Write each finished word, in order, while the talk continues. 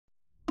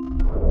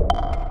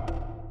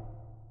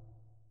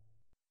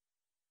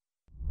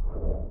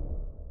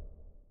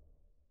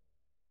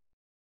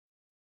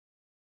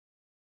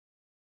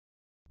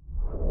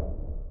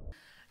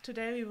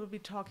Today we will be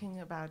talking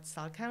about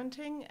cell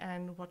counting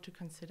and what to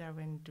consider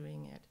when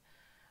doing it.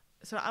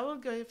 So I will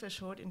give a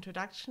short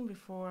introduction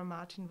before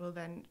Martin will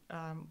then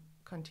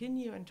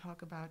continue and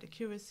talk about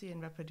accuracy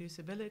and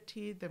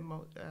reproducibility,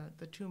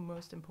 the two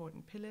most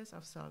important pillars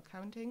of cell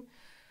counting.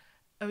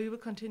 We will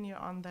continue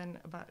on then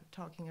about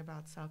talking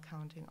about cell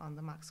counting on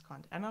the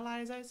MACSQuant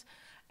analyzers,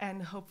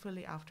 and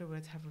hopefully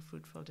afterwards have a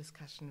fruitful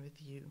discussion with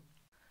you.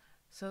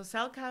 So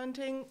cell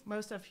counting,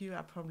 most of you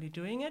are probably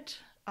doing it.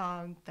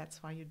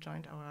 That's why you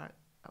joined our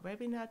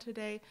webinar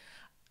today.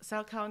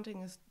 Cell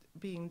counting is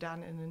being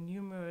done in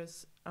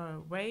numerous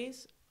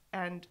ways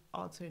and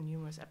also in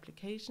numerous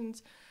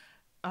applications.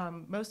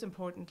 Most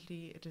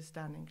importantly, it is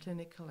done in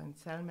clinical and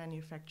cell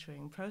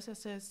manufacturing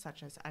processes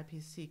such as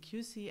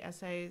IPC/QC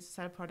assays,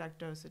 cell product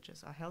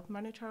dosages, or health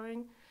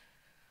monitoring.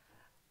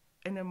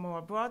 In a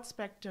more broad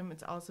spectrum,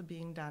 it's also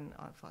being done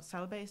for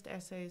cell-based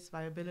assays,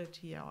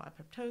 viability or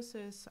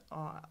apoptosis,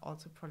 or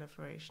also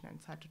proliferation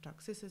and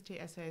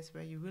cytotoxicity assays,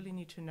 where you really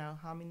need to know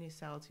how many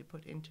cells you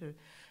put into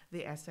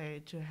the assay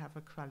to have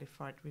a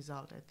qualified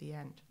result at the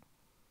end.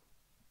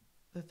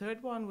 The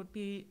third one would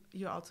be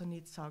you also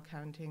need cell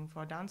counting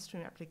for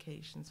downstream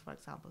applications, for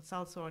example,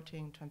 cell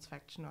sorting,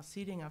 transfection, or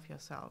seeding of your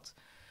cells,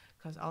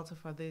 because also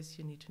for this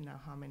you need to know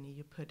how many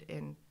you put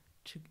in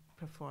to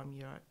perform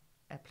your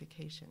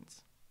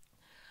applications.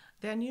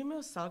 There are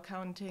numerous cell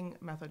counting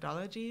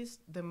methodologies.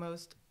 The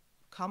most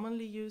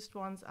commonly used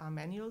ones are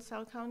manual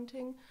cell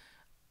counting,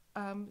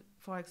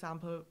 for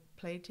example,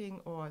 plating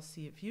or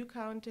CFU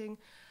counting.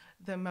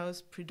 The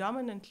most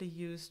predominantly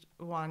used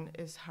one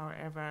is,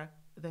 however,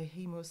 the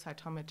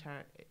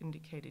hemocytometer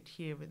indicated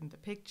here within the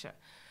picture.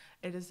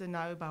 It is a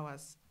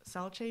Neubauer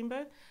cell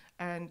chamber,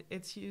 and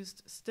it's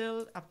used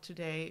still up to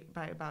date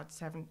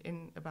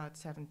in about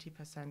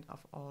 70%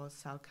 of all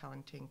cell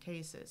counting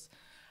cases.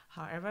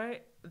 However,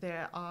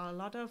 there are a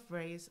lot of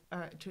ways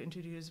to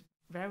introduce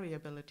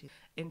variability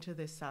into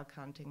this cell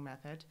counting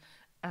method,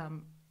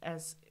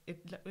 as it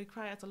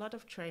requires a lot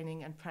of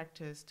training and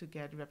practice to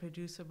get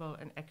reproducible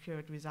and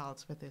accurate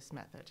results with this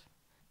method.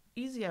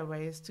 Easier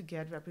ways to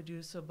get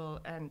reproducible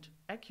and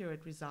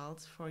accurate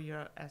results for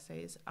your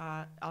assays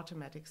are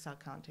automatic cell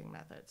counting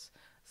methods,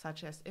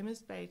 such as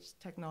image-based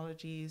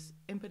technologies,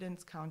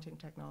 impedance counting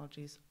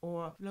technologies,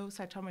 or flow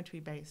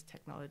cytometry-based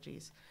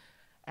technologies.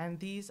 And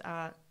these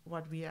are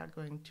what we are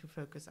going to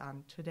focus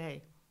on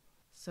today.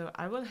 So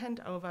I will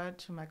hand over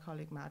to my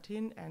colleague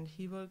Martin, and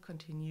he will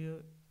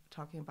continue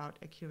talking about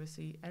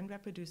accuracy and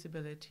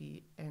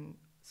reproducibility in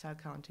cell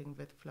counting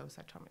with flow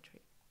cytometry.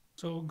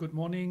 So good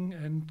morning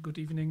and good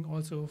evening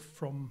also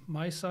from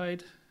my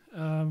side.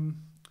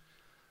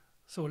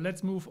 So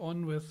let's move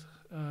on with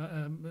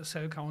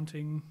cell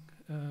counting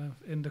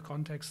in the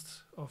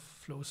context of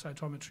flow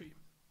cytometry.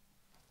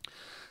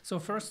 So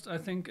first, I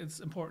think it's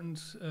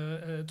important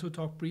to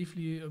talk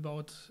briefly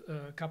about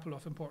a couple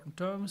of important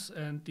terms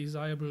and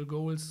desirable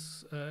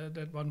goals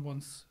that one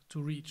wants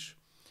to reach.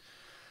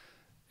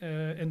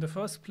 In the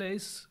first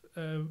place,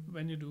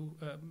 when you do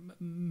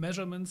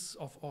measurements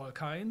of all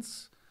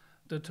kinds,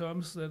 the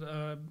terms that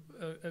are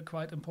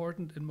quite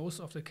important in most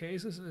of the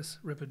cases is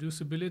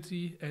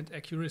reproducibility and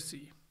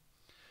accuracy.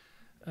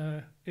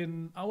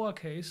 In our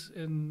case,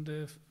 in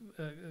the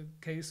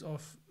case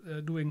of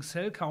doing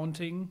cell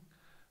counting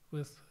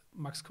with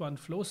MACSQuant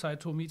Flow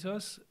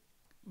Cytometers,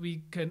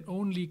 we can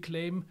only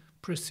claim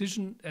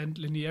precision and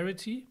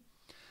linearity.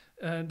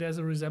 And there's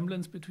a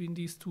resemblance between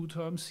these two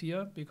terms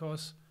here,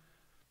 because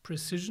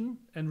precision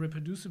and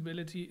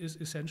reproducibility is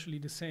essentially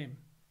the same.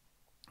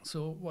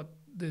 So what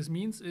this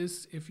means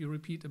is, if you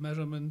repeat a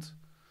measurement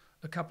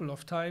a couple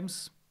of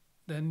times,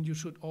 then you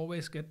should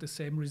always get the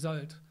same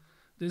result.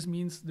 This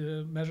means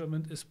the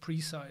measurement is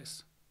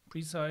precise.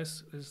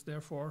 Precise is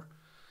therefore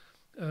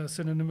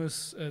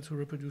synonymous to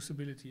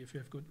reproducibility. If you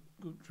have good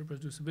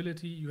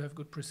reproducibility, you have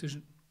good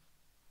precision.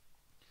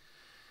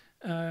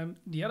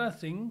 The other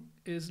thing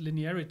is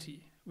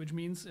linearity, which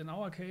means in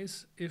our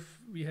case, if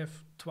we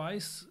have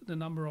twice the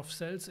number of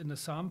cells in the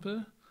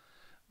sample,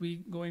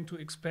 we're going to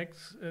expect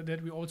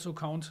that we also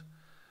count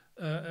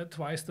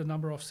twice the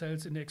number of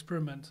cells in the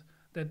experiment.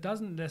 That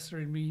doesn't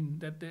necessarily mean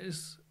that there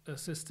is a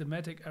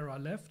systematic error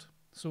left.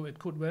 So it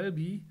could well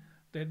be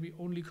that we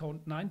only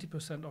count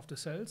 90% of the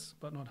cells,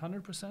 but not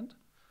 100%.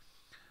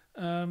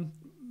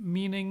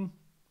 Meaning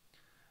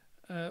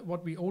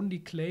what we only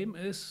claim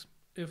is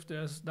if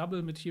there's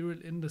double material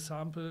in the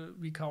sample,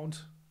 we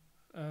count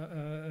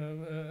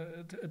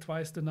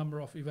twice the number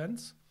of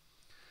events.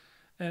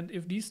 And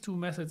if these two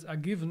methods are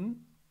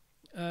given,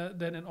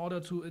 then in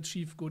order to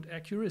achieve good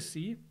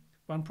accuracy,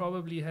 one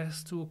probably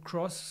has to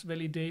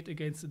cross-validate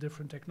against a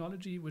different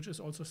technology, which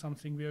is also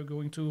something we are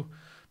going to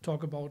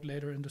talk about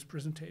later in this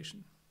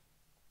presentation.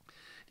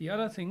 The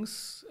other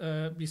things,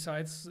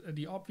 besides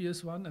the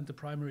obvious one and the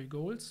primary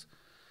goals,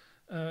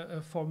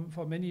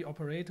 for many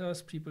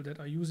operators, people that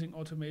are using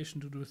automation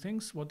to do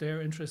things, what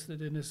they're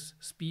interested in is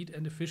speed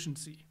and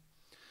efficiency.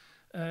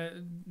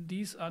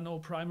 These are no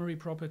primary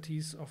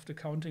properties of the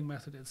counting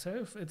method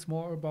itself. It's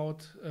more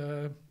about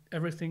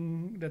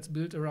everything that's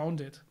built around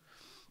it.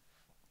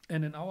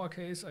 And in our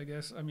case, I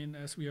guess, I mean,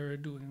 as we are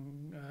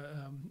doing,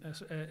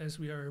 as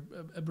we are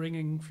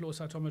bringing flow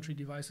cytometry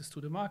devices to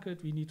the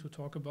market, we need to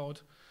talk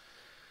about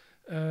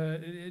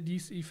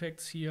these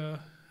effects here,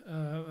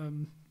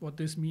 what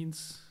this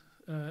means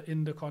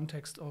in the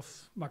context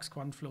of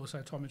MACSQuant Flow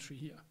Cytometry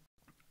here.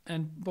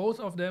 And both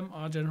of them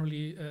are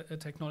generally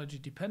technology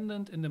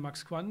dependent. In the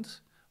MACSQuant,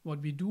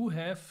 what we do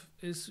have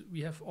is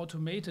we have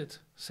automated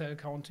cell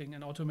counting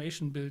and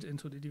automation built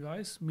into the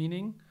device,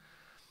 meaning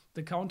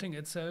the counting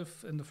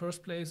itself in the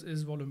first place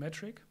is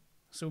volumetric.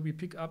 So we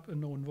pick up a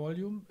known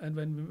volume, and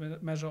when we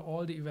measure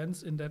all the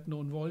events in that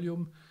known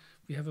volume,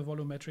 we have a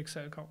volumetric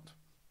cell count.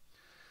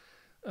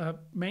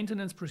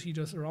 Maintenance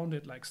procedures around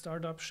it, like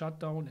startup,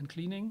 shutdown, and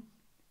cleaning,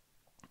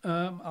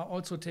 are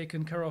also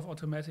taken care of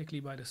automatically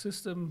by the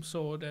system,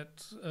 so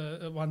that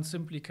one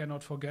simply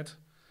cannot forget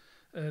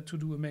to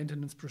do a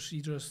maintenance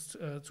procedures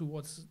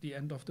towards the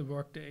end of the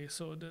workday.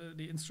 So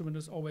the instrument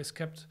is always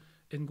kept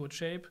in good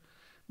shape,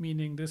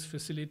 meaning this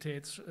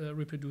facilitates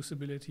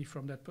reproducibility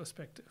from that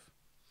perspective.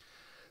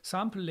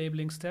 Sample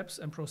labeling steps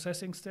and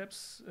processing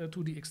steps,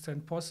 to the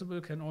extent possible,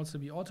 can also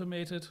be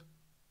automated,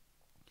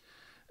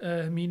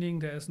 meaning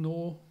there is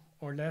no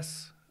or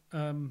less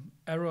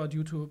error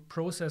due to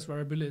process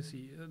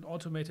variability. An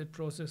automated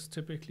process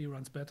typically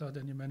runs better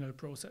than a manual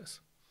process.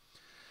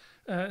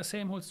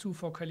 Same holds true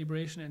for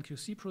calibration and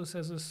QC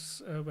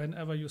processes.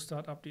 Whenever you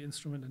start up the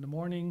instrument in the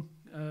morning,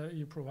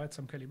 you provide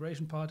some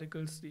calibration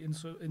particles. The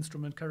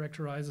instrument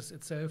characterizes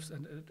itself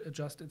and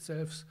adjusts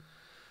itself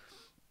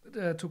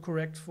to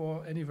correct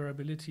for any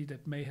variability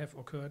that may have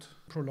occurred,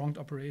 prolonged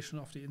operation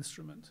of the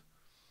instrument.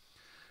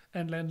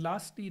 And then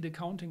lastly, the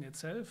counting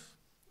itself.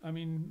 I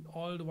mean,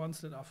 all the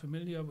ones that are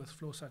familiar with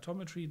flow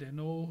cytometry, they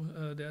know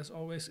there's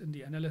always in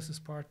the analysis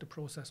part the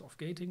process of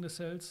gating the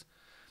cells.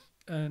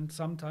 And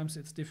sometimes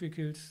it's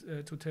difficult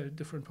to tell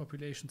different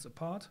populations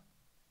apart.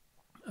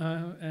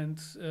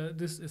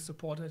 This is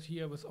supported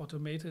here with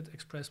automated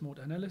express mode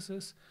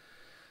analysis,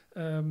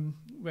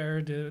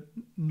 where the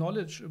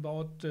knowledge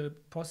about the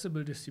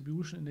possible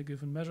distribution in a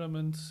given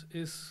measurement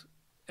is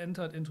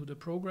entered into the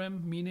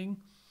program, meaning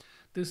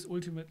this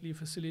ultimately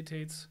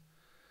facilitates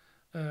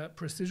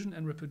precision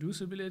and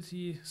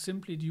reproducibility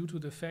simply due to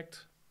the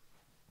fact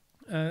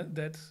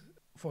that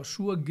for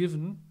sure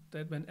given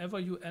that whenever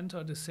you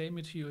enter the same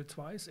material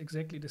twice,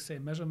 exactly the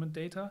same measurement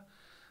data,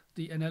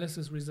 the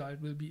analysis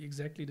result will be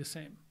exactly the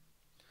same.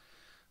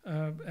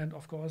 And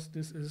of course,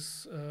 this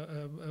is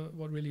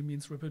what really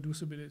means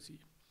reproducibility.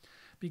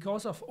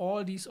 Because of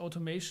all these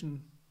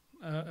automation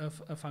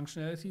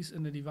functionalities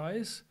in the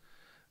device,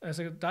 as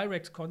a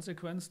direct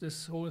consequence,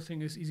 this whole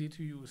thing is easy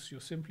to use.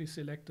 You simply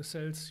select the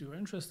cells you're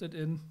interested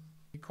in,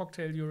 the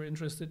cocktail you're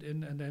interested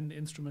in, and then the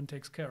instrument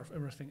takes care of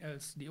everything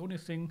else. The only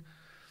thing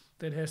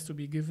that has to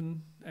be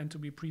given and to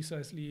be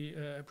precisely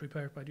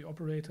prepared by the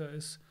operator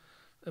is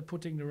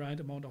putting the right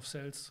amount of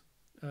cells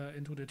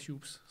into the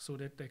tubes so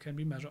that they can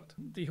be measured.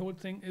 The whole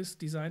thing is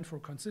designed for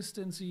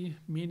consistency,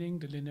 meaning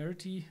the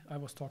linearity I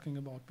was talking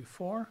about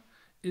before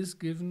is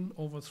given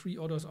over 3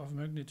 orders of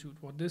magnitude.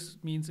 What this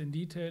means in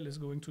detail is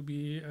going to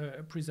be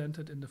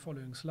presented in the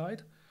following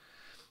slide.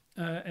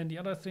 And the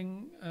other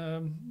thing,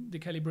 the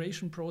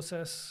calibration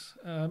process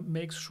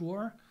makes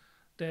sure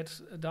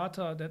that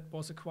data that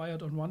was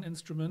acquired on one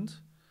instrument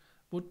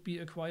would be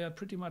acquired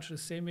pretty much the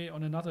same way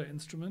on another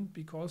instrument,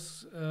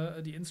 because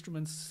the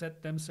instruments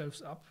set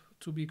themselves up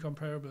to be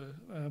comparable,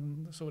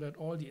 so that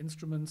all the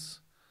instruments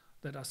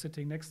that are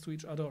sitting next to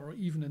each other or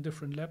even in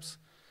different labs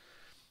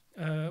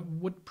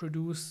would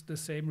produce the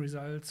same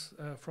results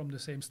from the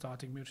same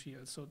starting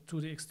material. So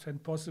to the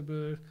extent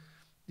possible,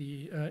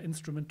 the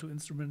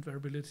instrument-to-instrument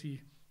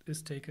variability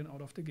is taken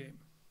out of the game.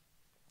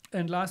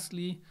 And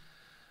lastly,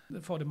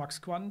 for the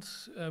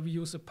MACSQuant, we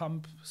use a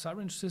pump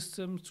syringe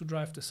system to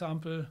drive the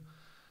sample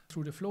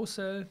through the flow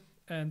cell,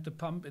 and the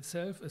pump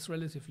itself is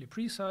relatively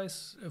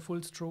precise. A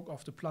full stroke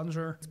of the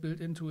plunger built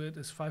into it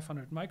is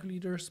 500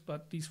 microliters,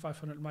 but these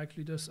 500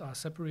 microliters are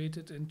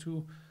separated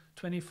into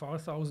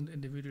 24,000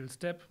 individual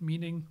steps,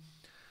 meaning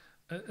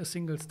a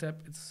single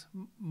step is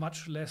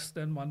much less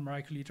than 1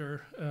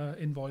 microliter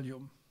in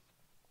volume.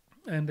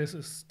 And this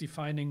is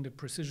defining the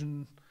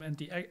precision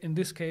and, in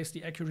this case,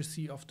 the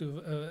accuracy of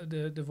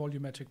the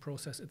volumetric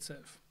process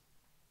itself.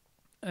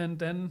 And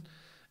then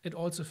it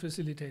also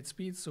facilitates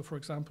speed. So, for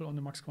example, on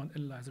the MACSQuant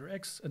Analyzer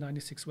X, a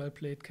 96 well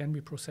plate can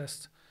be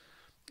processed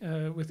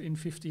within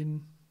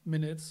 15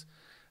 minutes.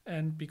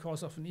 And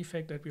because of an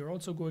effect that we are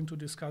also going to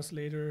discuss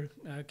later,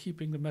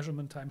 keeping the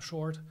measurement time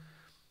short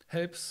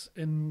helps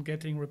in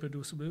getting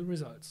reproducible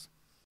results.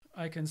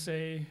 I can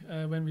say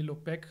when we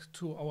look back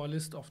to our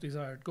list of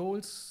desired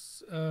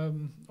goals,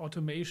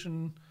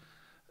 automation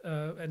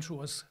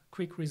ensures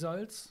quick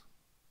results,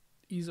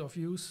 ease of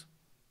use.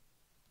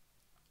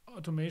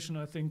 Automation,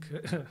 I think,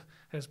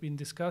 has been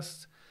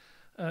discussed.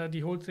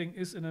 The whole thing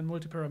is in a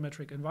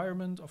multiparametric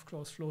environment. Of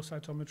course, flow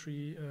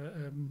cytometry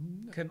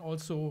can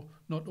also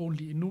not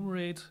only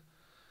enumerate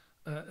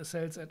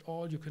cells at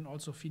all, you can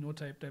also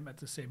phenotype them at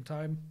the same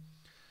time.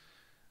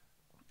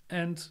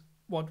 And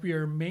what we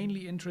are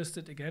mainly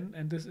interested again,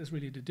 and this is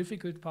really the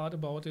difficult part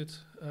about it,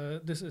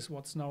 this is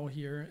what's now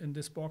here in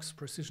this box,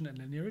 precision and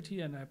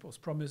linearity, and I was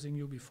promising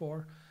you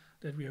before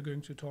that we are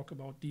going to talk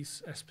about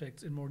these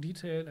aspects in more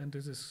detail, and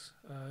this is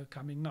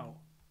coming now.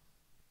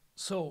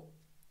 So,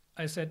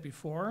 I said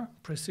before,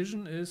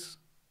 precision is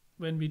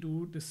when we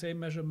do the same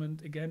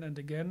measurement again and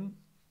again,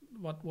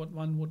 what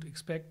one would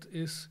expect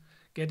is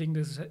getting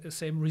the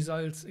same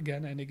results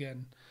again and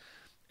again.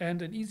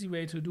 And an easy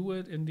way to do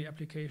it in the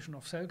application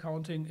of cell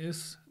counting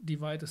is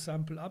divide a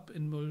sample up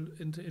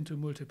into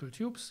multiple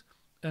tubes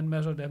and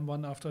measure them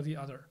one after the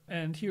other.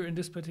 And here in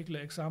this particular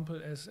example,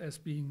 as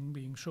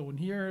being shown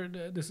here,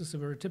 this is a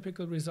very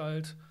typical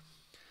result.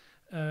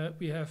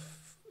 We have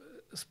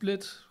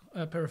split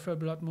peripheral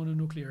blood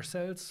mononuclear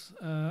cells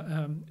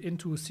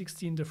into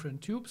 16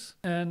 different tubes,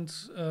 and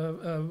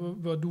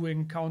we're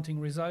doing counting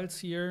results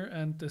here,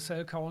 and the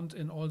cell count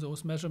in all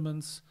those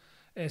measurements,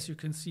 as you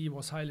can see,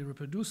 was highly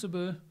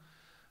reproducible.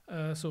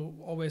 So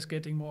always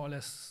getting more or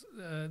less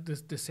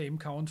the same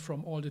count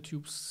from all the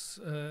tubes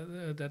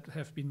that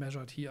have been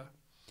measured here.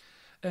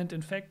 And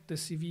in fact, the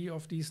CV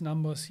of these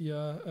numbers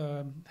here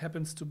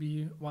happens to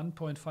be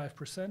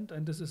 1.5%,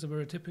 and this is a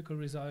very typical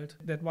result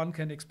that one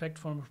can expect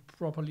from a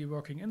properly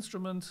working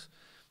instrument.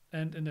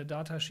 And in the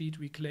data sheet,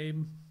 we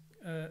claim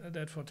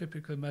that for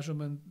typical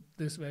measurement,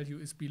 this value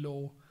is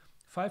below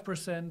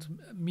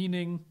 5%,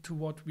 meaning to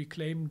what we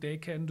claim they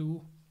can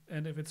do.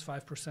 And if it's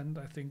 5%,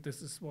 I think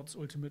this is what's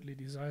ultimately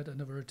desired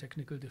and a very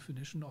technical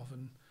definition of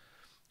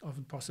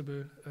a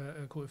possible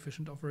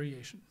coefficient of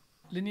variation.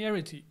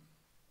 Linearity.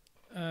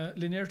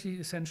 Linearity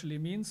essentially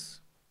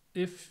means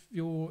if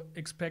you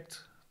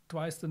expect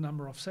twice the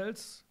number of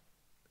cells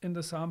in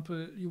the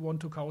sample, you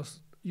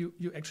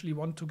actually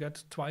want to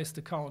get twice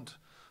the count,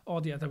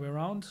 or the other way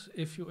around.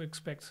 If you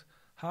expect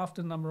half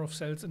the number of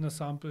cells in a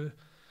sample,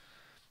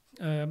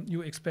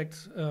 you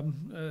expect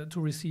to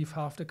receive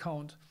half the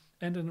count.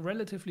 And a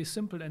relatively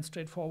simple and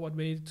straightforward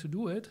way to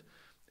do it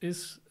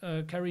is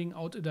carrying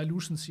out a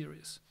dilution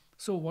series.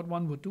 So what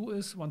one would do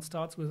is one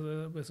starts with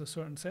a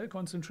certain cell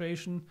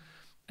concentration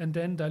and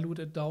then dilute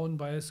it down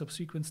by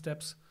subsequent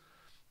steps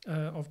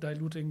of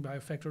diluting by a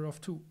factor of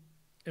 2.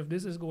 If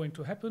this is going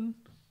to happen,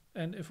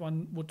 and if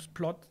one would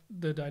plot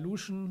the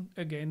dilution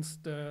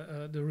against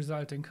the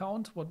resulting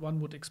count, what one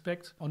would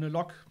expect on a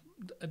log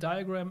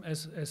diagram,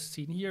 as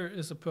seen here,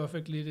 is a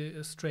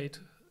perfectly straight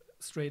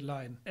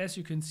line. As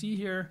you can see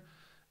here,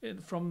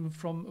 from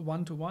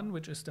 1 to 1,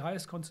 which is the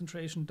highest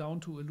concentration, down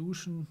to a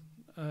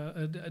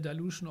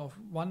dilution of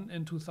 1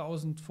 in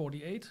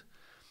 2048.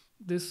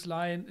 This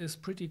line is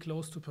pretty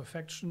close to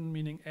perfection,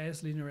 meaning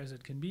as linear as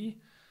it can be.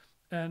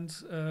 And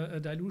a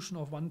dilution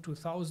of 1 to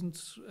 1000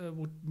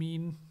 would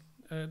mean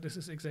this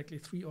is exactly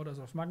 3 orders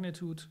of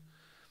magnitude.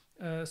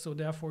 So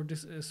therefore,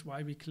 this is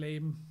why we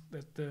claim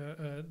that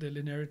the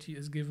linearity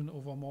is given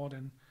over more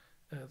than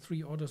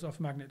 3 orders of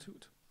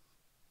magnitude.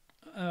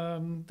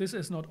 This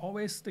is not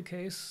always the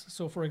case.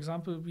 So for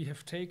example, we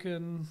have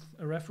taken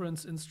a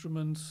reference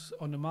instrument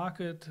on the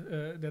market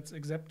that's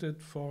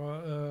accepted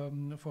for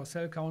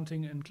cell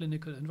counting in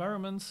clinical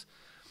environments.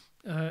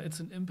 It's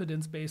an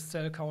impedance-based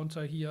cell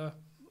counter here,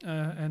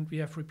 and we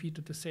have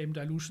repeated the same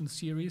dilution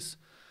series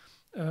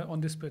on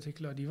this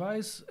particular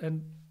device.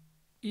 And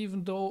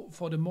even though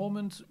for the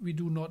moment we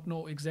do not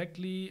know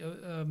exactly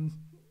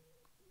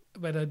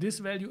whether this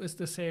value is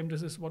the same,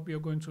 this is what we are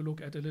going to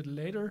look at a little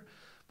later.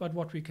 But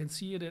what we can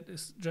see, that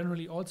is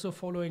generally also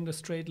following the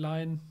straight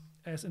line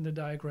as in the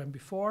diagram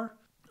before.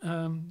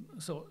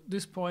 So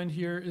this point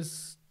here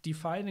is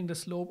defining the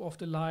slope of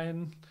the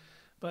line,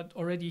 but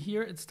already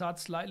here it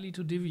starts slightly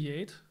to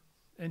deviate.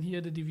 And here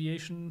the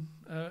deviation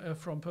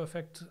from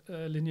perfect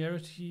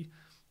linearity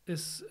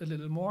is a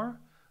little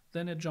more.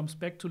 Then it jumps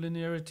back to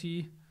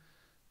linearity,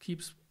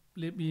 keeps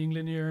being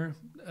linear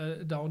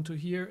down to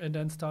here, and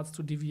then starts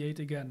to deviate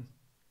again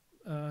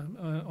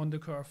on the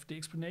curve. The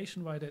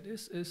explanation why that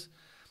is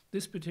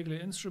this particular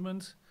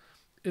instrument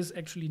is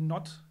actually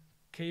not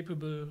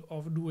capable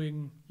of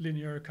doing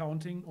linear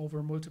counting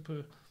over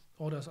multiple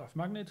orders of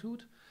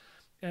magnitude.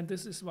 And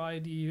this is why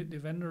the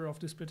vendor of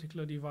this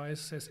particular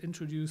device has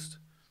introduced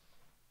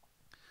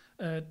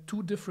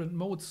 2 different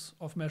modes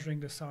of measuring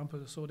the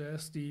sample. So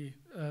there's the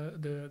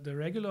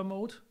regular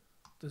mode.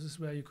 This is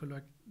where you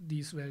collect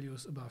these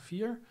values above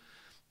here.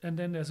 And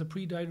then there's a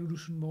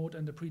pre-dilution mode,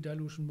 and the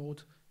pre-dilution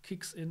mode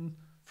kicks in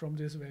from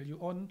this value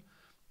on.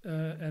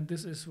 And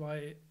this is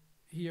why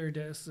here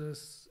there's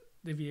this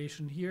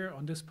deviation here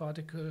on this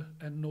particle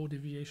and no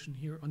deviation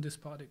here on this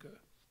particle.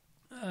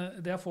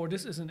 Therefore,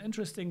 this is an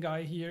interesting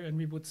guy here, and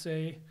we would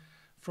say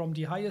from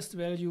the highest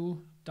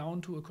value down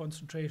to a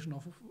concentration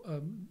of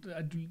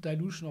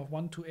dilution of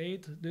 1 to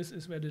 8, this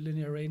is where the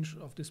linear range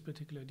of this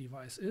particular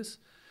device is.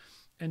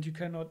 And you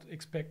cannot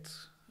expect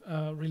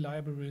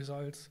reliable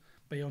results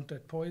beyond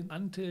that point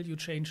until you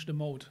change the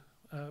mode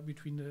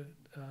between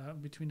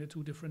the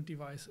 2 different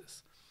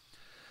devices.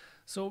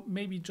 So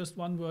maybe just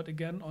one word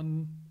again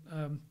on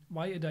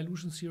why a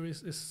dilution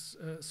series is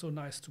so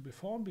nice to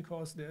perform,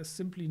 because there is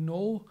simply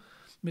no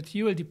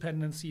material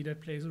dependency that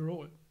plays a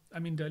role. I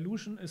mean,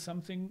 dilution is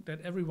something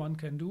that everyone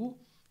can do,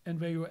 and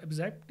where you're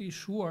exactly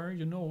sure,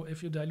 you know,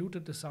 if you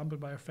diluted the sample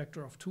by a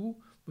factor of 2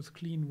 with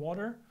clean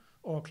water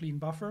or clean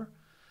buffer,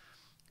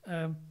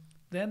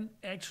 then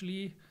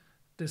actually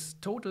this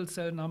total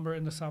cell number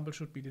in the sample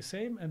should be the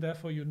same, and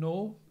therefore you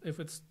know if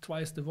it's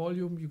twice the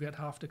volume, you get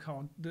half the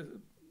count.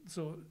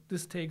 So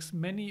this takes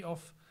many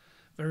of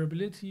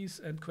variabilities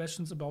and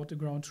questions about the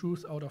ground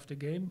truth out of the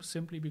game,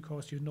 simply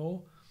because you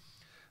know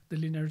the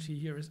linearity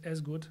here is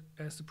as good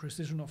as the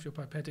precision of your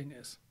pipetting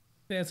is.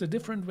 There's a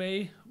different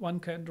way one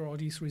can draw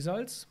these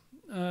results,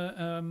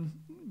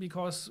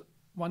 because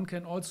one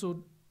can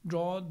also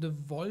draw the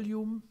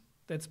volume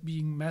that's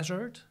being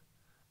measured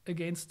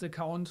against the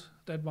count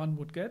that one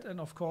would get. And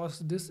of course,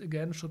 this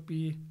again should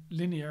be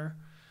linear.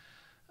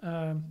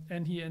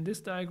 And here in this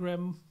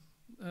diagram,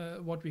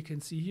 what we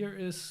can see here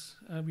is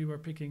we were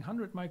picking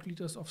 100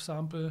 microliters of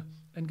sample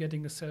and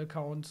getting a cell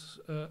count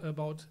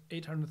about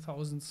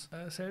 800,000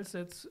 cells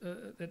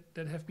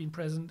that have been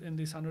present in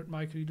these 100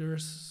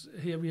 microliters.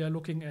 Here we are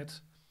looking at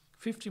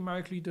 50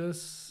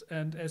 microliters,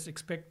 and as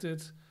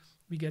expected,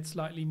 we get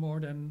slightly more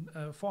than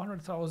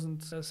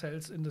 400,000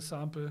 cells in the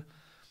sample.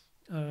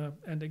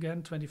 And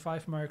again,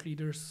 25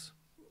 microliters,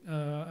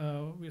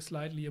 we're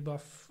slightly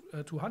above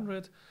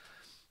 200.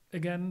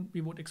 Again,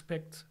 we would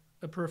expect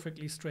a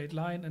perfectly straight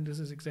line, and this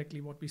is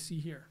exactly what we see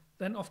here.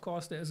 Then, of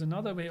course, there is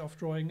another way of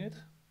drawing it,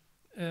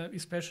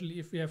 especially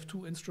if we have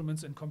two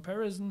instruments in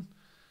comparison.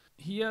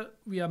 Here,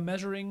 we are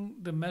measuring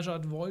the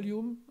measured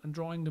volume and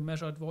drawing the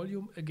measured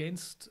volume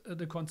against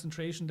the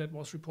concentration that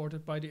was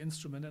reported by the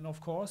instrument. And of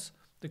course,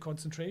 the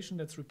concentration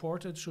that's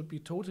reported should be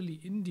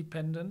totally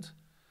independent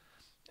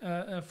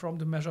from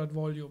the measured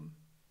volume.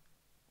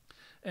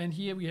 And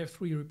here we have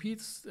 3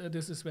 repeats.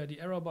 This is where the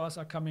error bars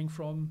are coming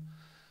from.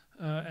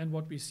 And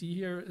what we see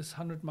here is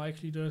 100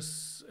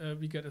 microliters,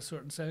 we get a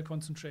certain cell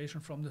concentration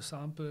from the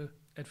sample.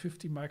 At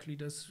 50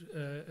 microliters,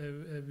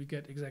 we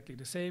get exactly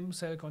the same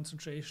cell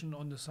concentration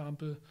on the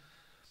sample.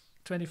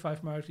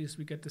 25 microliters,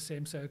 we get the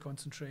same cell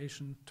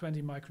concentration.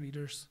 20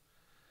 microliters,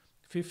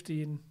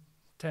 15,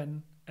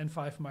 10, and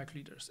 5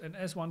 microliters. And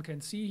as one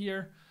can see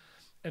here,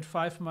 at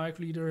 5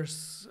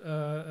 microliters,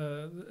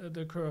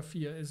 the curve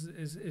here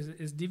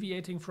is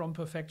deviating from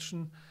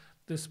perfection.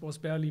 This was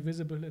barely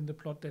visible in the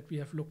plot that we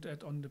have looked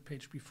at on the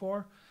page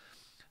before.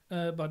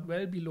 But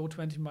well below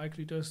 20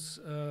 microliters,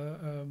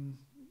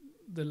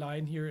 the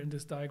line here in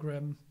this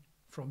diagram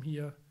from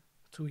here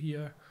to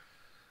here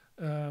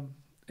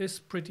is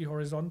pretty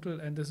horizontal,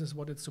 and this is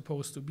what it's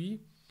supposed to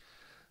be.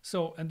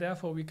 So, and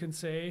therefore we can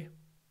say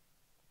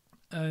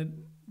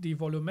the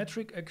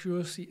volumetric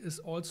accuracy is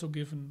also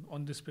given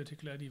on this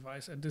particular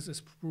device, and this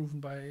is proven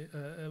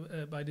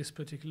by this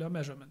particular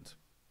measurement.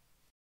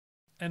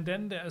 And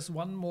then there is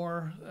one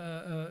more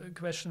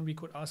question we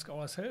could ask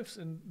ourselves,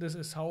 and this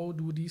is how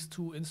do these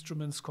two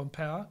instruments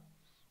compare?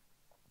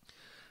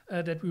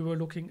 That we were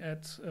looking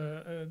at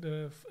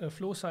the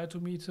flow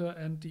cytometer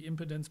and the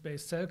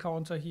impedance-based cell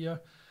counter here.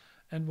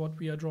 And what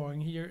we are drawing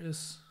here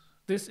is,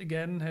 this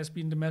again has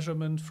been the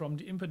measurement from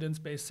the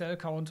impedance-based cell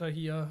counter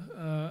here,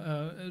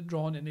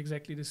 drawn in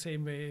exactly the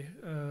same way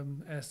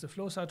as the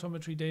flow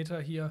cytometry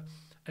data here.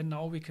 And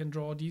now we can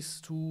draw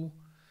these two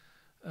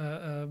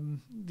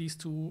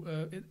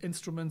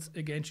instruments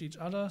against each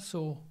other.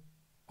 So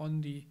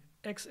on the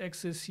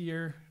x-axis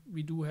here,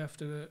 we do have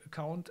the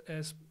count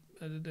as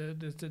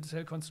the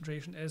cell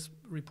concentration as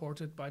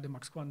reported by the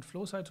MACSQuant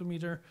Flow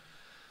Cytometer.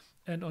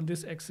 And on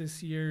this axis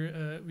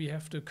here, we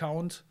have the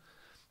count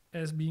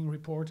as being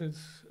reported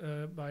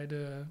by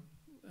the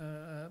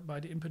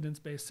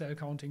impedance-based cell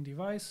counting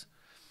device.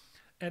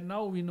 And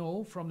now we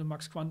know from the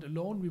MACSQuant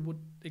alone, we would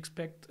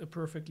expect a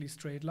perfectly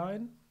straight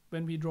line.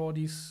 When we draw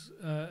these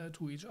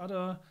to each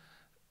other,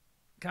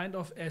 kind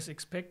of as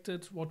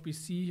expected, what we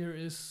see here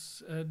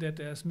is that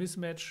there's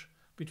mismatch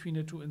between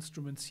the two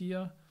instruments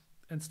here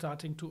and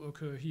starting to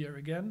occur here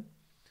again.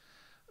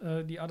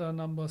 The other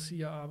numbers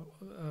here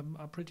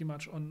are pretty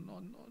much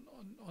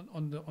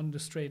on the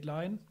straight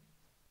line.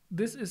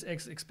 This is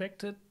as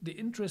expected. The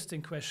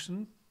interesting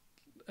question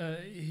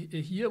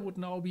here would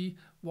now be,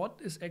 what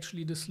is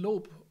actually the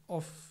slope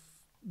of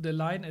the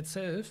line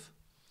itself?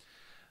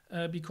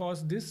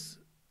 Because this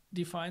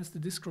defines the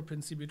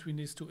discrepancy between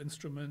these two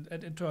instruments.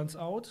 And it turns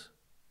out,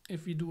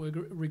 if we do a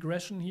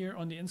regression here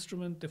on the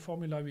instrument, the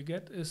formula we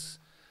get is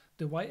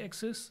the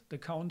y-axis, the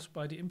count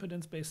by the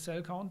impedance-based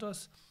cell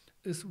counters,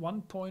 is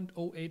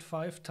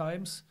 1.085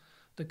 times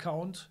the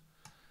count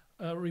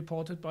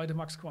reported by the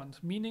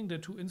MACSQuant, meaning the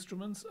two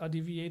instruments are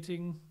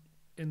deviating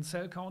in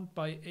cell count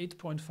by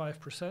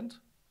 8.5%.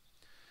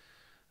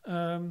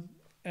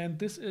 And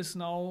this is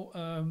now,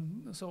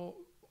 so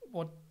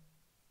what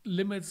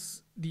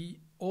limits the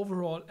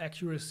overall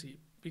accuracy,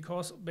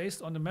 because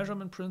based on the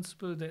measurement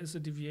principle, there is a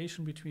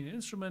deviation between the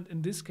instrument.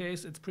 In this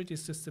case, it's pretty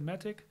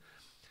systematic.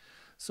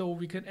 So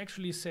we can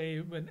actually say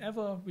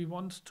whenever we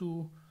want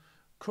to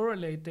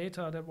correlate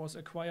data that was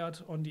acquired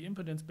on the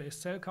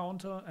impedance-based cell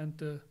counter and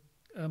the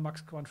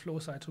MACSQuant Flow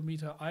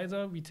Cytometer,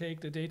 either we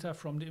take the data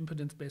from the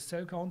impedance-based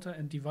cell counter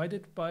and divide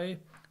it by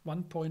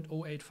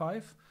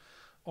 1.085,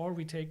 or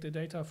we take the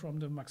data from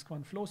the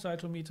MACSQuant Flow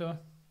Cytometer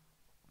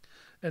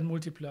and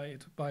multiply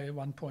it by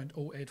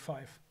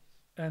 1.085.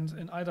 And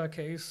in either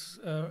case,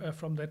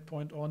 from that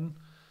point on,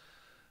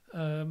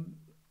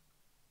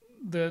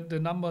 the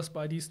numbers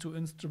by these two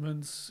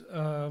instruments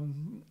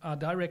are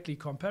directly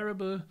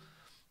comparable,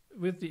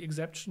 with the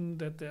exception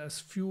that there's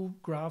few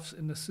graphs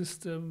in the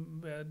system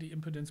where the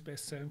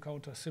impedance-based cell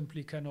counter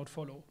simply cannot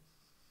follow.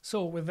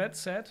 So with that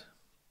said,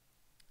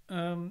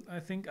 I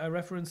think I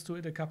referenced to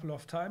it a couple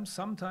of times.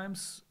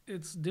 Sometimes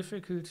it's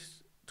difficult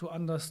to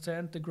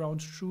understand the ground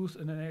truth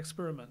in an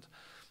experiment.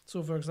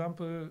 So for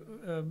example,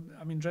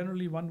 I mean,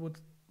 generally one would,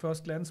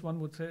 first glance, one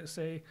would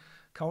say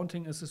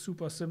counting is a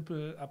super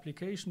simple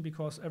application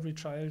because every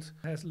child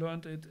has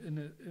learned it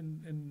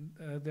in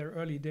their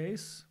early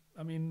days.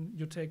 I mean,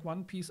 you take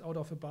one piece out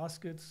of a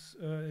basket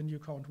and you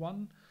count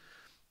one,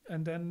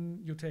 and then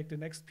you take the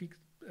next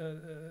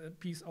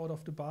piece out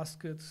of the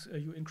basket,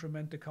 you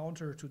increment the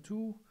counter to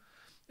 2,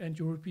 and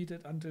you repeat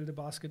it until the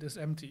basket is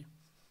empty.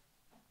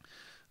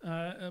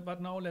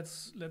 But now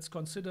let's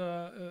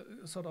consider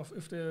sort of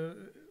if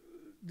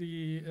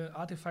the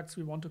artifacts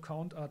we want to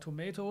count are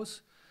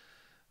tomatoes.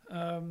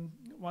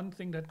 One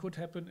thing that could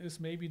happen is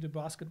maybe the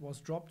basket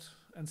was dropped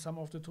and some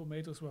of the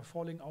tomatoes were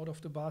falling out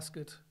of the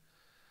basket.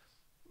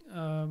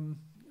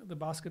 The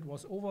basket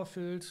was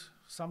overfilled,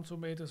 some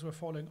tomatoes were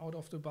falling out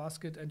of the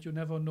basket, and you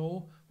never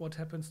know what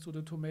happens to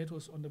the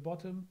tomatoes on the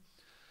bottom.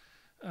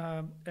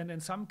 And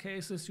in some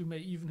cases, you may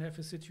even have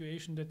a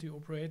situation that the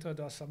operator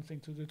does something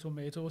to the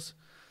tomatoes,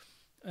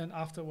 and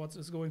afterwards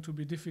it's going to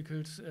be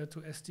difficult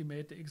to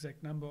estimate the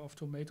exact number of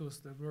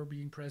tomatoes that were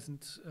being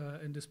present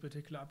in this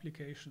particular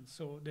application.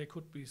 So they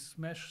could be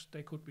smashed,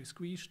 they could be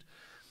squeezed.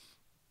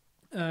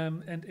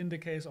 And in the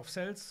case of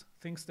cells,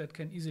 things that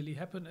can easily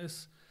happen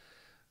is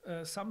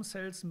some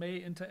cells may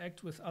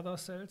interact with other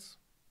cells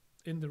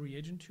in the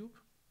reagent tube,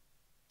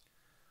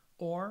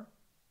 or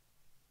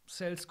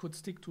cells could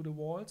stick to the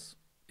walls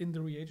in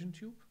the reagent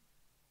tube.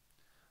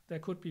 There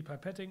could be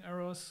pipetting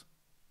errors.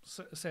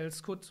 Cells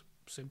could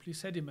simply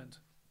sediment.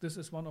 This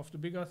is one of the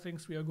bigger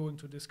things we are going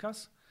to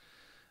discuss.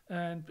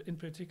 And in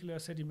particular,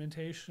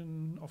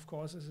 sedimentation, of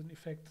course, is an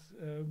effect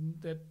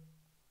that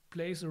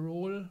plays a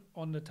role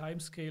on the time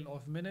scale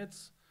of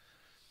minutes.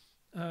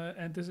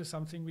 And this is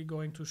something we're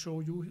going to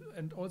show you.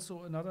 And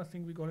also another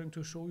thing we're going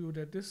to show you,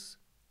 that this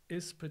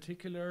is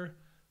particular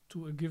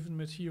to a given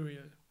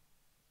material.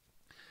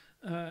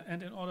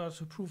 And in order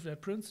to prove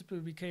that principle,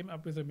 we came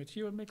up with a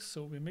material mix.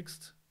 So we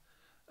mixed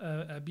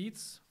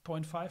beads,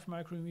 0.5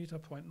 micrometer,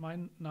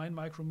 0.9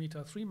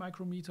 micrometer, 3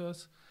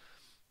 micrometers,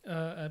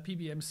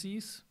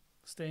 PBMCs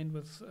stained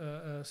with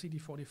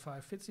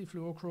CD45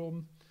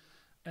 fluorochrome,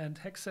 and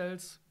hex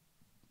cells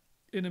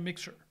in a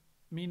mixture,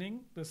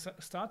 meaning the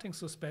starting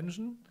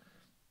suspension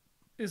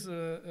is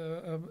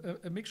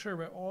a mixture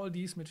where all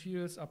these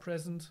materials are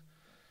present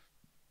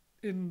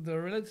in the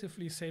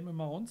relatively same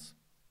amounts.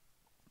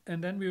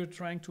 And then we were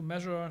trying to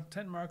measure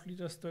 10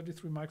 microliters,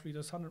 33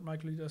 microliters, 100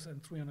 microliters,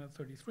 and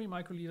 333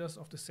 microliters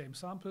of the same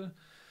sample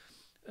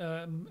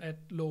at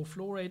low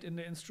flow rate in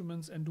the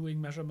instruments, and doing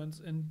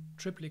measurements in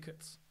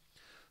triplicates.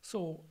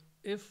 So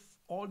if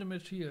all the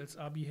materials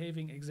are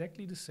behaving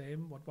exactly the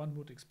same, what one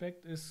would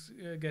expect is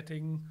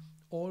getting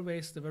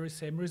always the very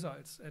same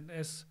results. And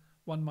as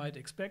one might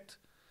expect,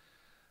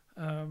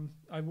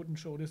 I wouldn't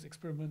show this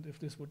experiment if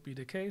this would be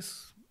the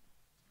case.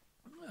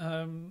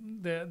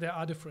 There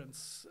are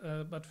differences.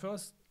 But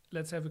first,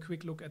 let's have a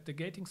quick look at the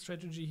gating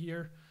strategy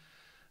here.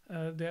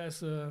 There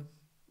is a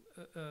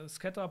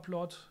scatter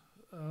plot,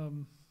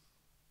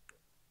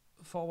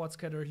 forward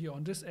scatter here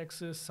on this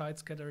axis, side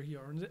scatter here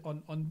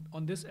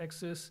on this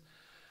axis.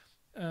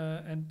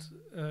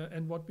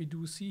 And what we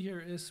do see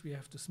here is we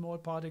have the small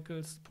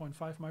particles,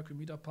 0.5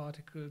 micrometer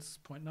particles,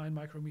 0.9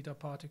 micrometer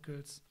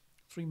particles,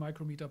 3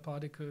 micrometer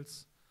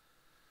particles,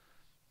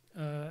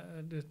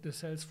 the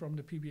cells from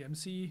the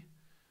PBMC,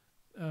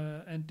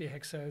 and the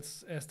hex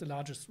cells as the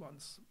largest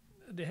ones.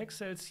 The hex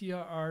cells here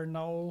are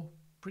now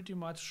pretty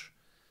much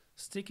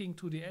sticking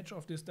to the edge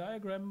of this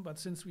diagram, but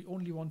since we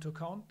only want to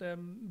count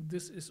them,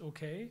 this is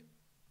okay.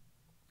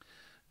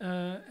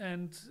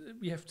 And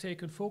we have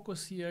taken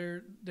focus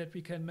here that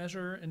we can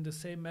measure in the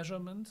same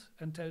measurement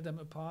and tell them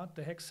apart,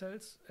 the hex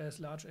cells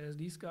as large as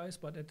these guys,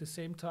 but at the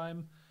same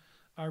time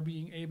are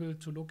being able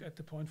to look at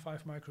the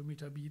 0.5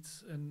 micrometer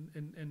beads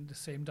in the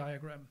same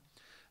diagram.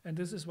 And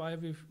this is why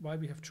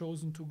we have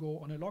chosen to go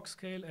on a log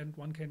scale, and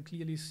one can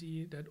clearly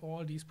see that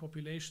all these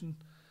populations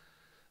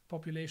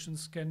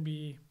can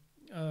be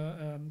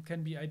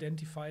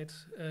identified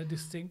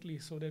distinctly,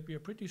 so that we are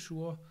pretty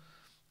sure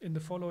in the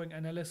following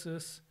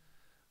analysis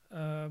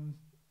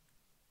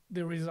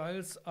the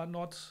results are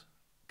not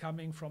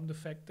coming from the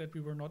fact that we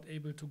were not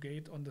able to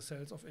gate on the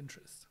cells of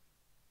interest.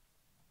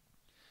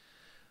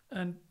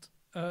 And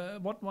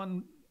what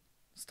one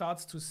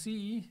starts to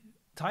see,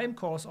 time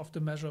course of the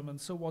measurement.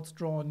 So what's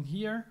drawn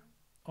here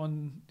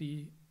on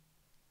the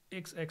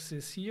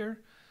x-axis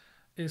here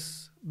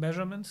is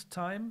measurement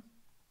time,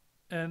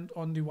 and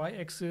on the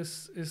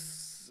y-axis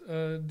is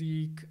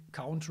the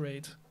count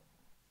rate,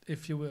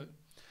 if you will.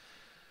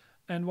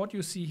 And what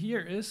you see here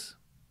is,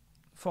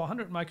 for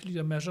 100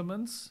 microliter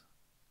measurements,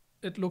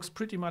 it looks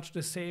pretty much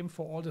the same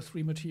for all the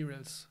three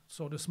materials.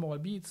 So the small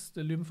beads,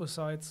 the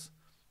lymphocytes,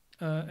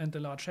 and the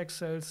large X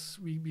cells,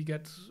 we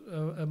get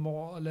a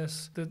more or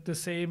less the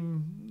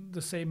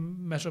same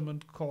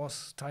measurement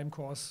course, time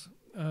course.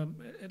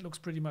 It looks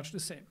pretty much the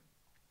same.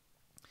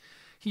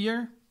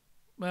 Here,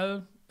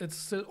 well, it's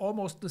still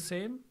almost the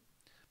same,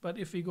 but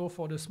if we go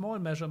for the small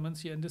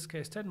measurements here, in this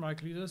case 10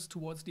 microliters,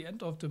 towards the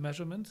end of the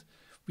measurement,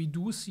 we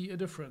do see a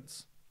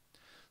difference.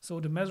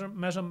 So the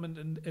measurement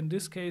in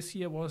this case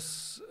here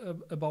was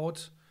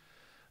about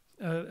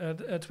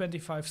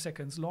 25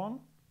 seconds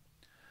long.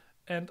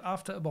 And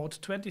after about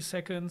 20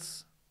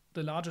 seconds,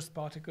 the largest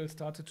particles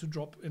started to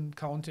drop in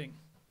counting.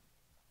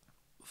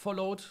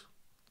 Followed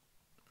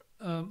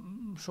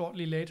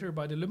shortly later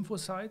by the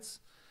lymphocytes,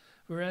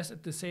 whereas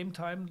at the same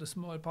time, the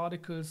small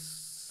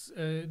particles,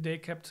 they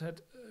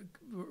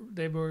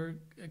were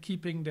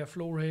keeping their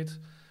flow rate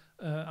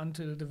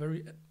until the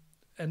very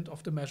end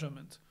of the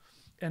measurement.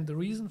 And the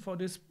reason for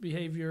this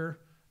behavior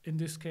in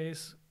this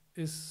case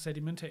is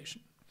sedimentation.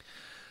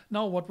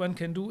 Now what one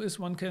can do is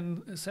one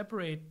can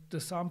separate the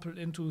sample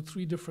into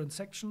three different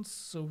sections.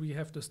 So we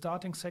have the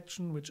starting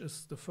section, which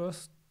is the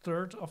first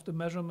third of the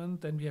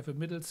measurement. Then we have a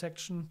middle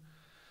section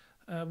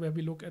where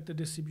we look at the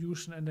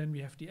distribution, and then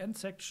we have the end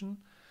section.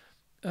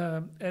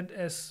 And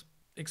as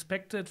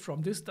expected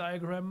from this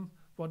diagram,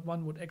 what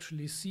one would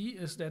actually see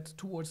is that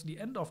towards the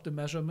end of the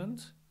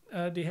measurement,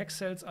 the hex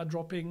cells are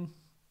dropping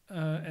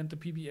and the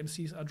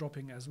PBMCs are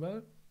dropping as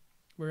well,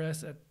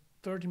 whereas at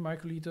 30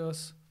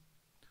 microliters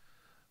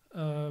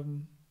or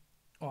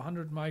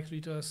 100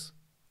 microliters,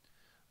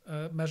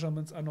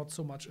 measurements are not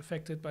so much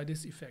affected by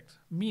this effect.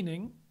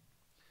 Meaning,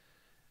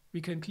 we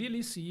can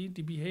clearly see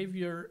the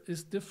behavior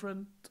is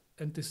different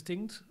and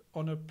distinct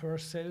on a per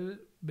cell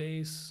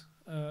base,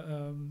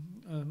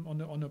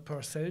 on a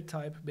per cell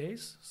type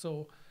base.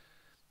 So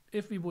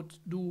if we would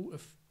do a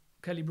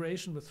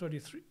calibration with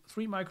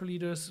 33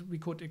 microliters, we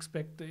could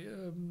expect the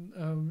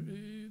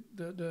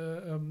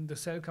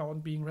cell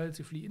count being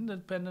relatively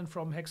independent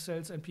from hex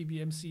cells and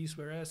PBMCs,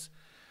 whereas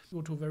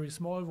go to very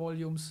small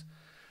volumes,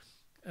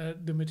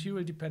 the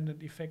material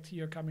dependent effect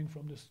here coming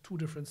from these two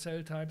different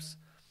cell types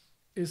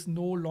is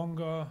no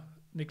longer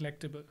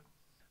neglectable.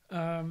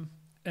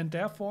 And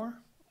therefore,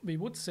 we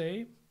would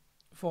say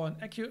for an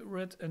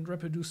accurate and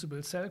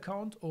reproducible cell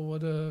count over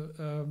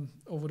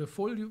the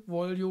full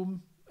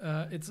volume,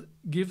 it's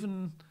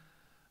given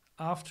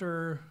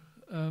after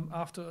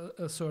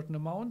a certain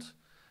amount,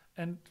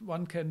 and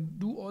one can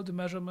do all the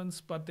measurements,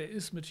 but there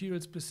is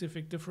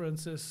material-specific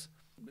differences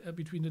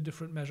between the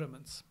different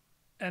measurements.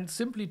 And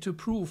simply to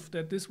prove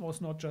that this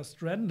was not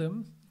just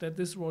random, that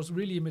this was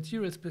really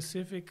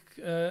material-specific,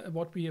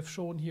 what we have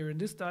shown here in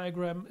this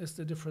diagram is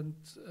the different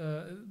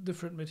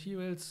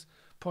materials,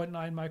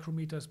 0.9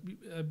 micrometers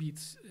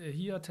beads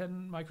here,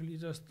 10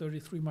 microliters,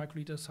 33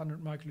 microliters,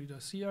 100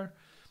 microliters here,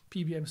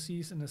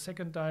 PBMCs in the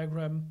second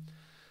diagram,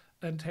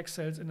 and hex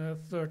cells in a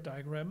third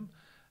diagram.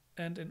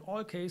 And in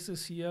all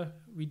cases here,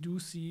 we do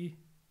see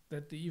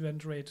that the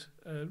event rate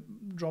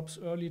drops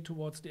early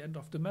towards the end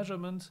of the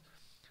measurement,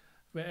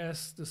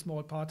 whereas the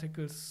small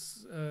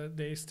particles,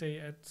 they stay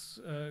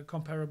at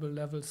comparable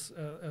levels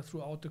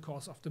throughout the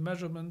course of the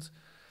measurement,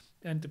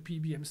 and the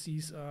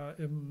PBMCs are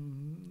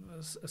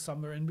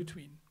somewhere in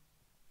between.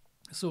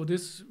 So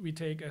this we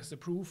take as the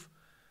proof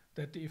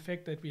that the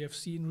effect that we have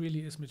seen really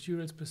is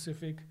material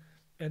specific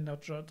and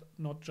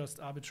not just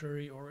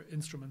arbitrary or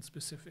instrument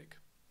specific.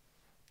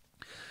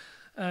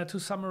 To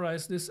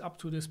summarize this up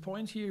to this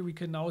point here, we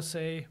can now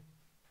say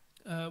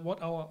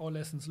what are our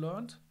lessons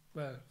learned.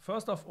 Well,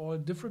 first of all,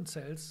 different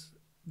cells,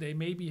 they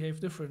may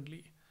behave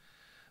differently.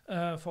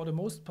 For the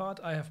most part,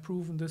 I have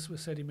proven this with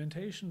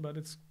sedimentation, but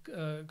it's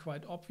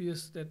quite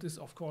obvious that this,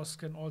 of course,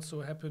 can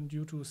also happen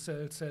due to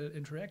cell-cell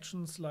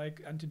interactions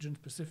like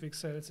antigen-specific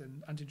cells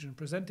and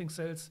antigen-presenting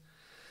cells.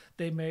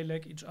 They may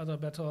like each other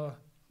better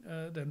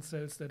than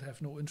cells that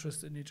have no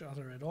interest in each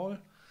other at all.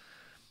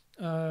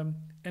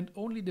 And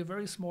only the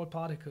very small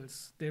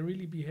particles, they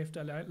really behave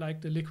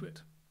like the liquid.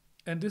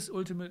 And this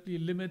ultimately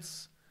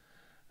limits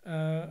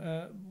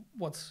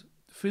what's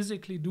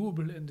physically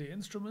doable in the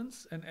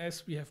instruments. And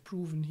as we have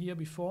proven here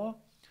before,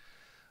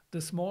 the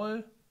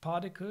small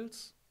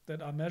particles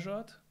that are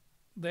measured,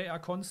 they are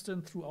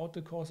constant throughout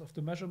the course of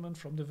the measurement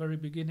from the very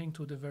beginning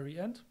to the very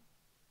end.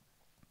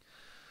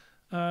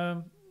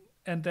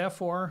 And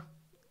therefore,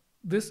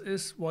 this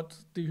is what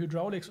the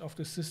hydraulics of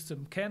the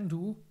system can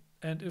do.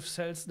 And if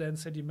cells then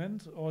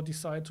sediment or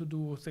decide to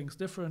do things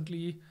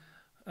differently,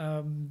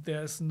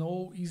 there's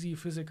no easy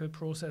physical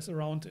process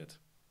around it.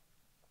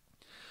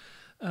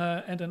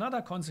 And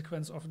another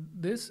consequence of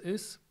this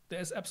is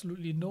there's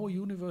absolutely no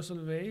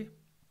universal way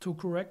to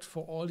correct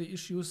for all the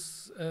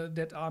issues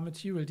that are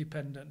material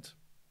dependent.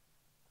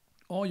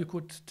 Or you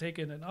could take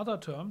it in other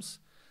terms.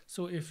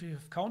 So if you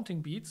have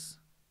counting beads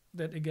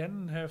that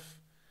again have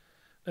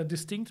a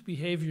distinct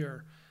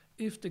behavior,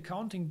 if the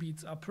counting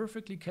beads are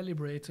perfectly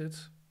calibrated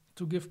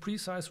to give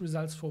precise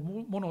results for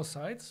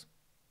monocytes,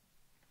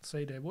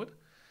 say they would,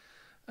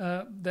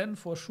 then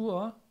for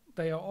sure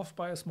they are off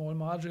by a small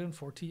margin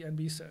for T and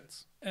B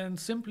cells. And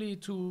simply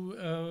to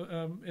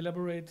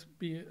elaborate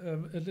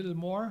a little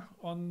more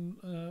on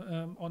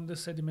the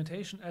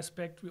sedimentation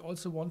aspect, we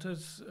also wanted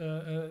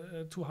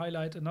to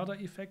highlight another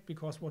effect,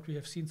 because what we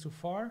have seen so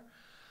far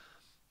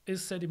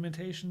is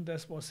sedimentation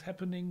that was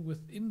happening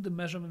within the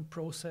measurement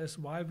process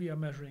while we are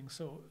measuring.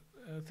 So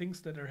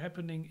things that are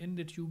happening in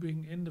the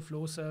tubing, in the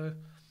flow cell,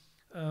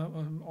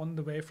 on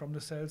the way from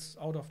the cells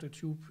out of the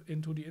tube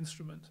into the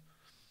instrument.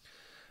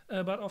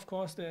 But of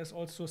course, there's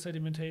also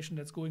sedimentation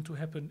that's going to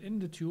happen in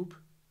the tube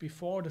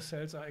before the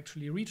cells are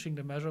actually reaching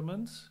the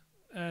measurements.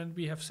 And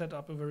we have set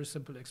up a very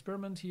simple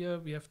experiment here.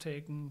 We have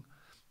taken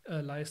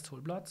lysed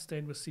whole blood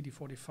stained with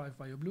CD45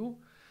 BioBlue,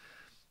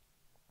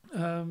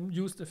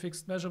 used the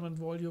fixed measurement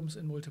volumes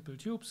in multiple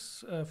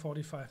tubes,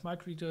 45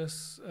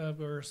 microliters.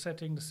 We're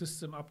setting the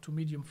system up to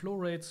medium flow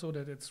rate so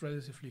that it's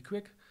relatively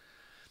quick.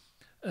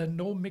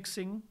 No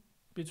mixing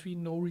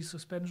no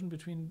resuspension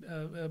between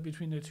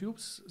the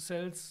tubes.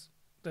 Cells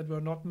that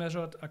were not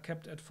measured are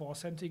kept at 4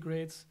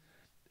 centigrades,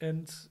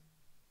 and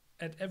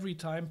at every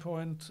time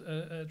point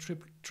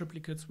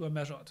triplicates were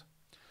measured.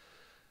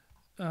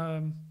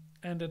 And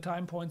the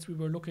time points we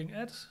were looking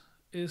at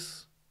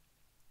is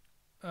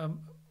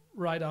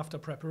right after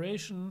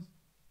preparation,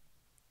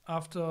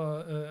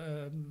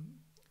 after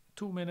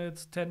 2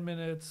 minutes, 10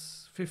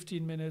 minutes,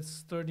 15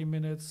 minutes, 30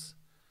 minutes,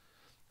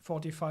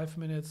 45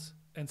 minutes,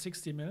 and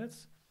 60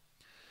 minutes.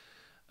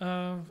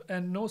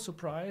 And no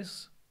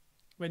surprise,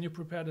 when you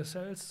prepare the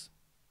cells,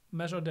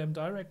 measure them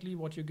directly,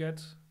 what you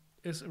get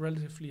is a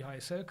relatively high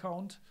cell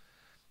count,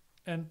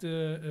 and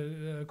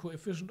the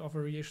coefficient of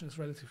variation is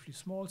relatively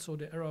small, so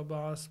the error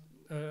bars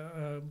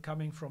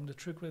coming from the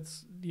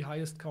triquets, the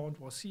highest count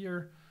was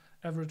here,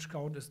 average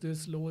count is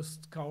this,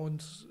 lowest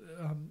count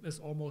is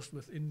almost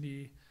within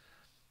the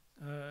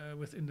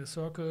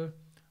circle,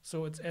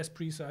 so it's as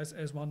precise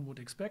as one would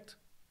expect.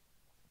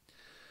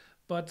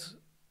 But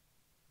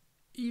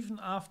even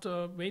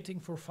after waiting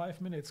for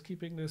 5 minutes,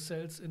 keeping the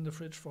cells in the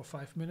fridge for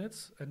 5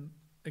 minutes, and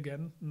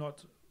again,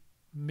 not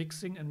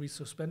mixing and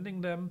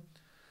resuspending them,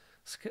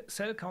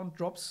 cell count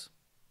drops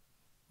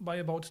by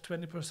about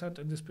 20%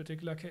 in this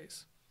particular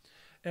case.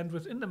 And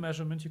within the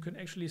measurement, you can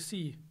actually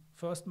see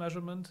first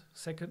measurement,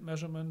 second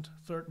measurement,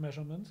 third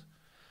measurement.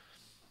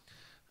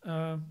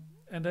 And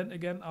then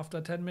again,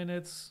 after 10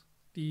 minutes,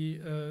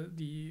 the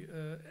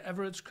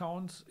average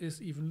count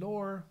is even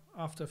lower.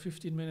 After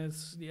 15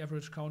 minutes, the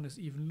average count is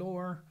even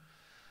lower.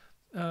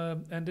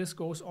 And this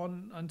goes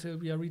on until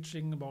we are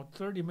reaching about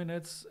 30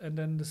 minutes, and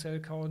then the cell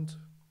count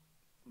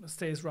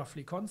stays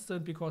roughly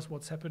constant, because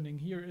what's happening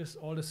here is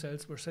all the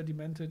cells were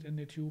sedimented in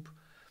the tube,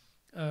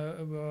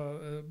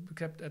 were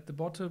kept at the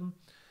bottom.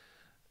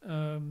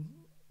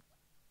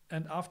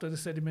 And after the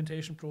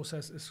sedimentation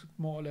process is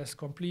more or less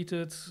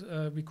completed,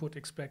 we could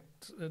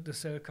expect the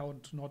cell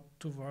count not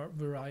to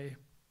vary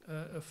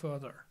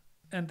further.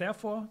 And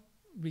therefore,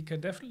 we can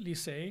definitely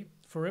say,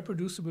 for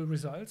reproducible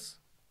results,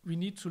 we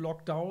need to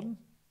lock down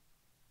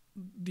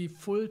the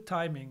full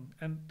timing.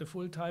 And the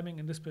full timing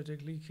in this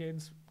particular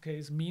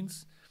case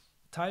means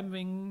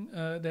timing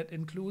that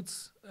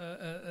includes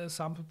a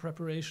sample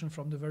preparation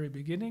from the very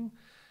beginning.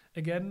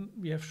 Again,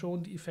 we have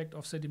shown the effect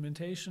of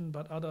sedimentation,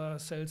 but other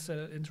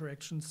cell-cell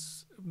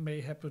interactions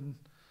may happen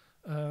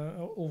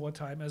over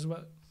time as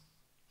well.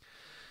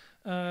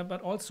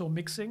 But also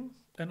mixing,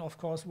 and of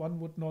course one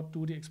would not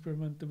do the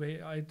experiment the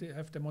way I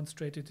have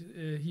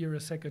demonstrated here a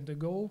second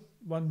ago.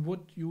 One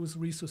would use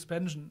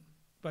resuspension,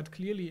 but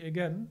clearly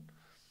again,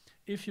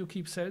 if you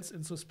keep cells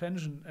in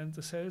suspension and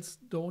the cells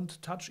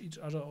don't touch each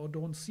other or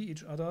don't see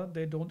each other,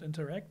 they don't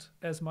interact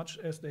as much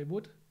as they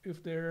would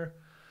if they're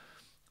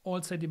all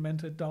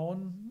sedimented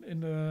down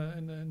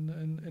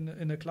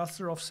in a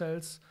cluster of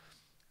cells,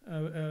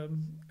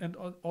 and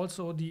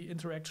also the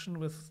interaction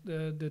with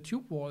the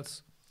tube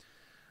walls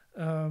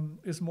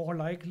is more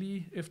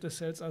likely if the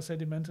cells are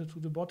sedimented to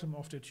the bottom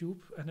of the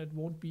tube, and it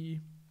won't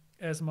be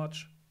as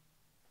much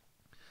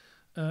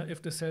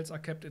if the cells are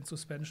kept in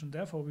suspension.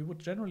 Therefore, we would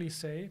generally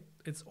say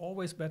it's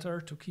always better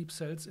to keep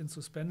cells in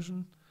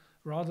suspension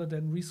rather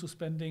than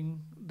resuspending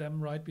them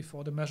right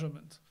before the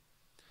measurement.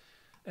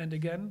 And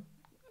again,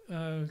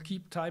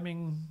 keep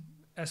timing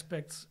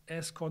aspects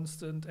as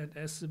constant and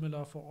as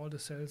similar for all the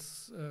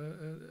cells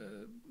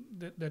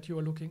that you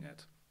are looking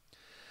at.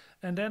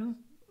 And then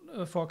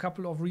for a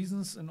couple of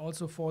reasons, and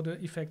also for the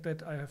effect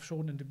that I have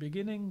shown in the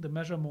beginning, the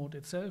measure mode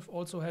itself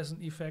also has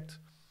an effect,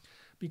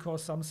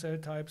 because some cell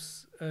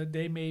types,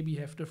 they maybe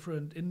have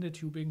different in the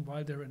tubing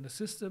while they're in the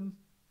system,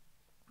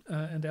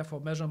 and therefore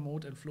measure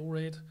mode and flow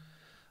rate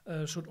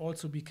should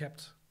also be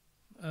kept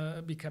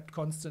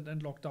constant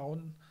and locked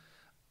down.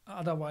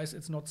 Otherwise,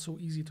 it's not so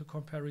easy to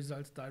compare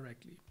results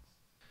directly.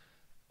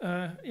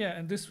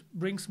 And this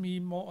brings me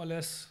more or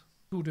less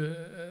to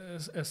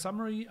the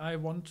summary. I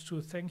want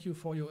to thank you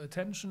for your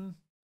attention.